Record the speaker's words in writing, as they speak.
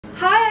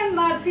Hi, I'm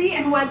Madhvi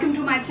and welcome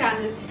to my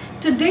channel.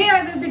 Today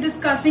I will be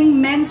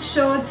discussing men's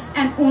shirts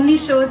and only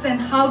shirts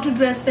and how to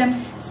dress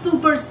them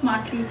super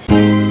smartly.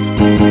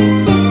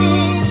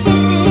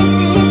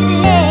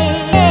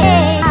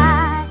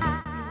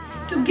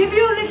 To give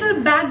you a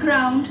little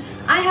background,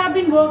 I have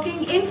been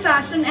working in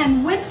fashion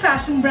and with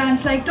fashion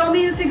brands like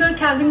Tommy Hilfiger,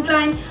 Calvin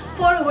Klein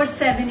for over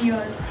 7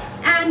 years.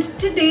 And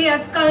today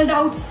I've culled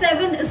out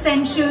 7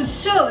 essential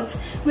shirts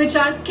which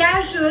are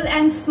casual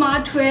and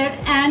smart wear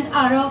and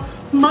are a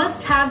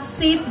must-have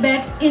safe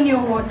bet in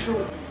your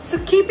wardrobe. So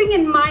keeping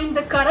in mind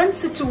the current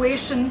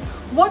situation,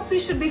 what we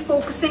should be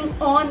focusing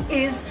on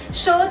is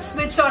shirts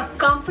which are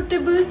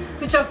comfortable,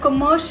 which are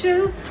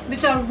commercial,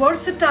 which are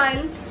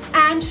versatile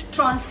and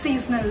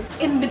trans-seasonal.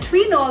 In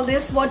between all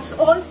this, what's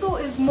also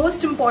is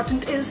most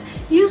important is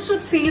you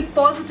should feel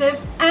positive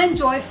and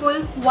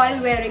joyful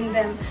while wearing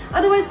them.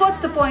 Otherwise, what's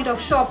the point of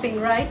shopping,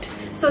 right?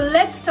 So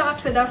let's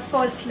start with our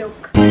first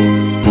look.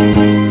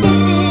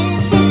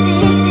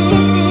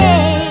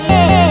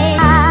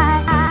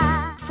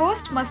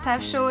 First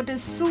must-have shirt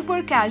is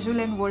super casual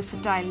and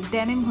versatile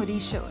denim hoodie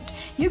shirt.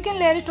 You can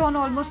layer it on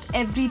almost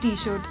every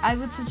t-shirt. I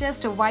would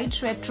suggest a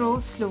white retro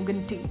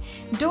Slogan tee.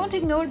 Don't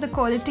ignore the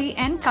quality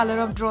and color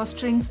of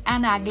drawstrings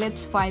and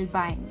aglets while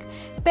buying.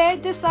 Pair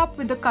this up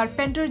with the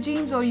Carpenter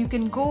jeans, or you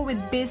can go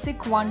with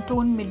basic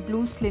one-tone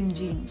mid-blue slim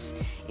jeans.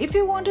 If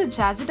you want to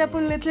jazz it up a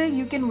little,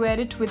 you can wear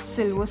it with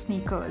silver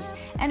sneakers.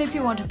 And if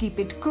you want to keep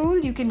it cool,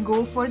 you can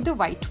go for the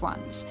white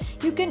ones.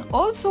 You can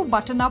also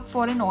button up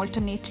for an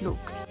alternate look.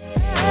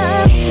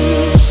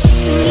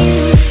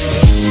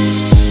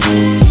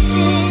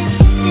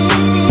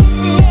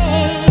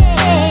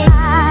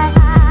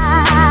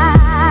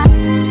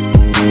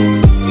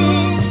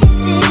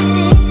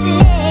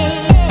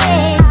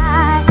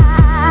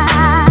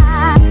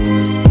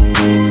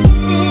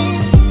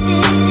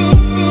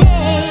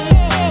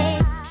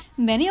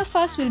 Many of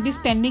us will be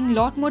spending a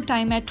lot more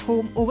time at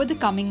home over the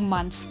coming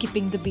months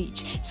skipping the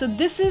beach. So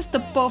this is the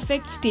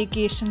perfect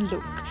staycation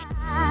look.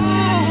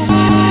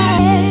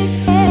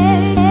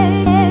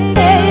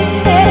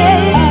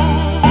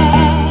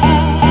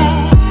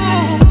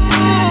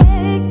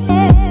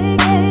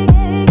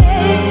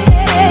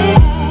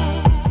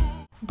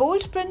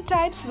 Bold print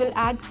types will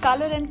add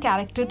color and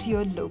character to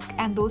your look,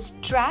 and those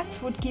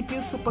tracks would keep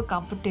you super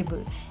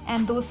comfortable,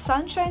 and those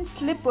sunshine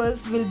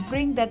slippers will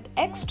bring that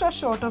extra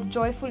shot of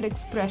joyful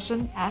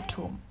expression at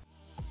home.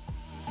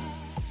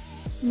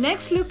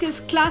 Next look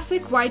is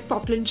classic white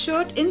poplin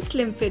shirt in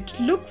slim fit.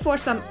 Look for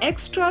some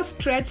extra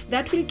stretch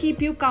that will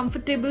keep you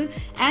comfortable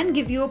and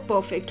give you a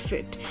perfect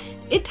fit.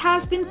 It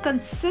has been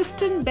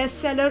consistent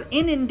bestseller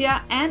in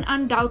India and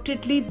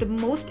undoubtedly the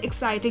most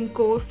exciting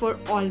core for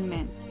all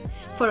men.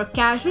 For a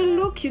casual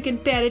look, you can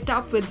pair it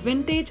up with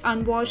vintage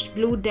unwashed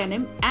blue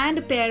denim and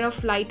a pair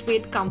of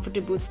lightweight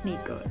comfortable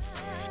sneakers.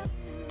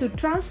 To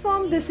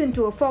transform this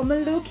into a formal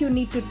look, you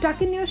need to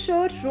tuck in your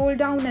shirt, roll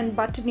down and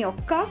button your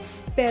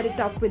cuffs, pair it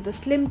up with a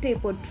slim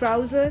tapered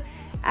trouser,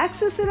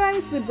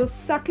 accessorize with a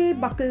subtle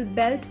buckle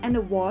belt and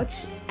a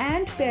watch,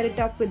 and pair it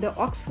up with the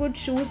Oxford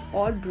shoes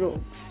or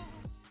Brogues.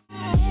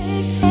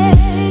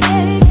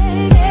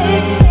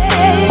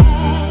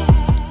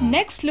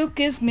 Next look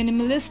is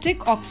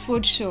minimalistic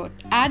Oxford shirt.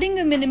 Adding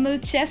a minimal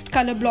chest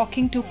color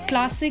blocking to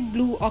classic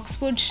blue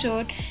Oxford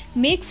shirt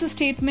makes a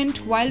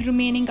statement while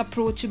remaining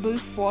approachable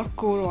for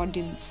core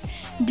audience.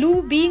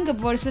 Blue, being a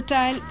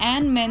versatile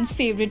and men's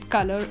favorite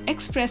color,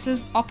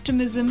 expresses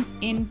optimism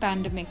in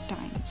pandemic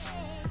times.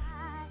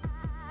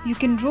 You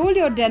can roll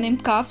your denim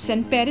cuffs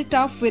and pair it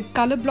up with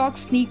color block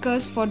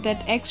sneakers for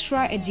that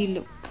extra edgy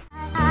look.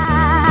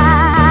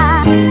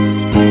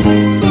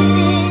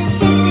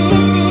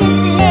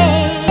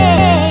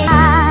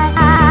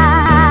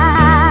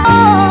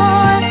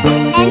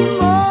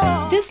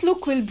 This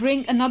look will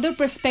bring another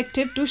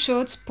perspective to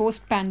shirts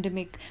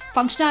post-pandemic.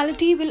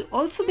 Functionality will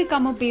also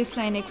become a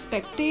baseline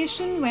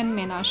expectation when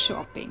men are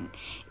shopping.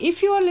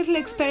 If you are a little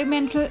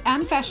experimental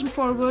and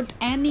fashion-forward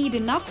and need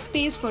enough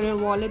space for your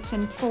wallets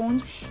and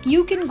phones,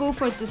 you can go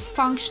for this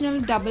functional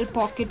double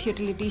pocket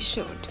utility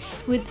shirt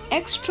with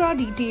extra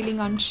detailing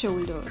on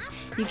shoulders.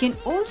 You can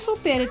also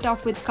pair it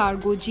up with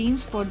cargo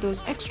jeans for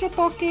those extra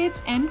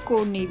pockets and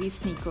core navy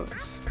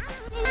sneakers.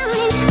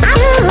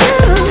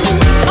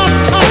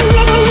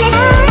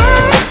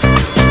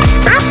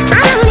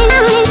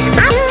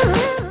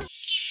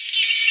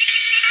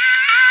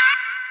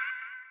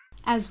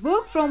 As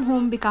work from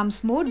home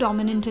becomes more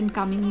dominant in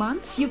coming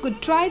months, you could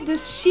try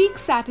this chic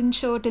satin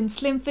shirt in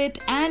slim fit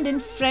and in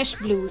fresh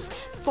blues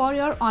for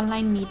your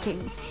online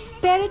meetings.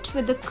 Pair it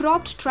with a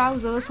cropped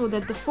trouser so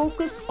that the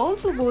focus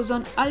also goes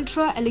on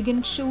ultra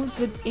elegant shoes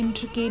with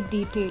intricate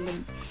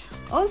detailing.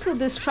 Also,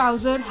 this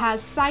trouser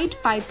has side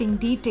piping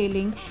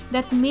detailing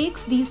that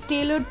makes these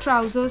tailored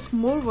trousers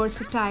more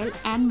versatile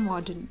and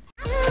modern.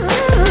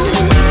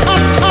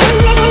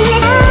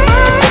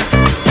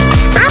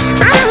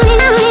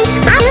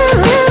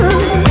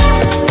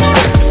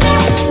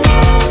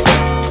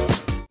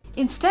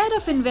 Instead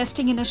of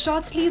investing in a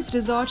short sleeves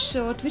resort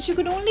shirt which you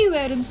could only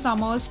wear in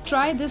summers,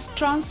 try this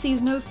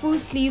trans-seasonal full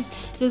sleeves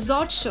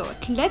resort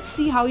shirt. Let's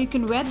see how you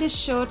can wear this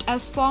shirt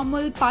as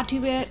formal, party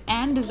wear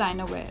and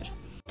designer wear.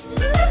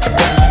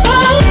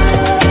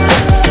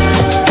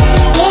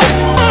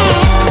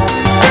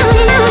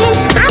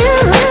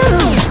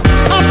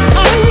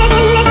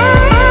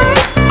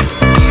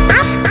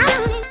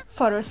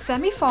 For a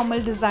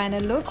semi-formal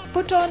designer look,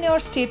 put on your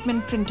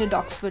statement printed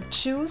Oxford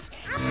shoes.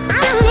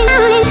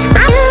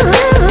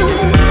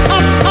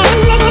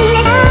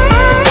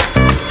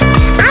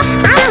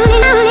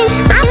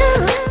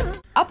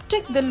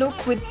 Uptick the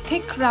look with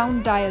thick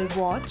round dial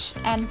watch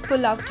and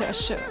pull out your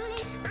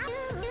shirt.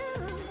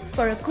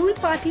 For a cool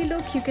party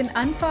look, you can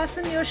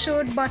unfasten your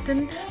shirt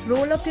button,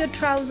 roll up your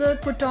trouser,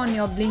 put on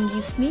your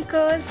blingy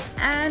sneakers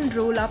and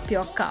roll up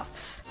your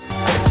cuffs.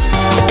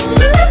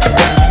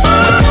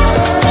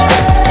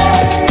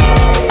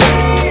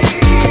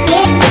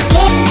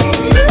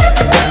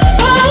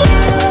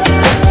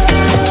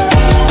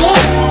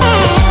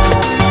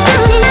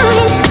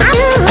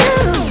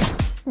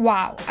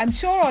 Wow, I'm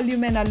sure all you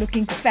men are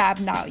looking fab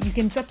now. You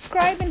can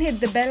subscribe and hit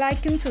the bell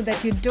icon so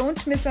that you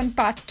don't miss on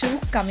part 2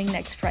 coming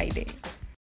next Friday.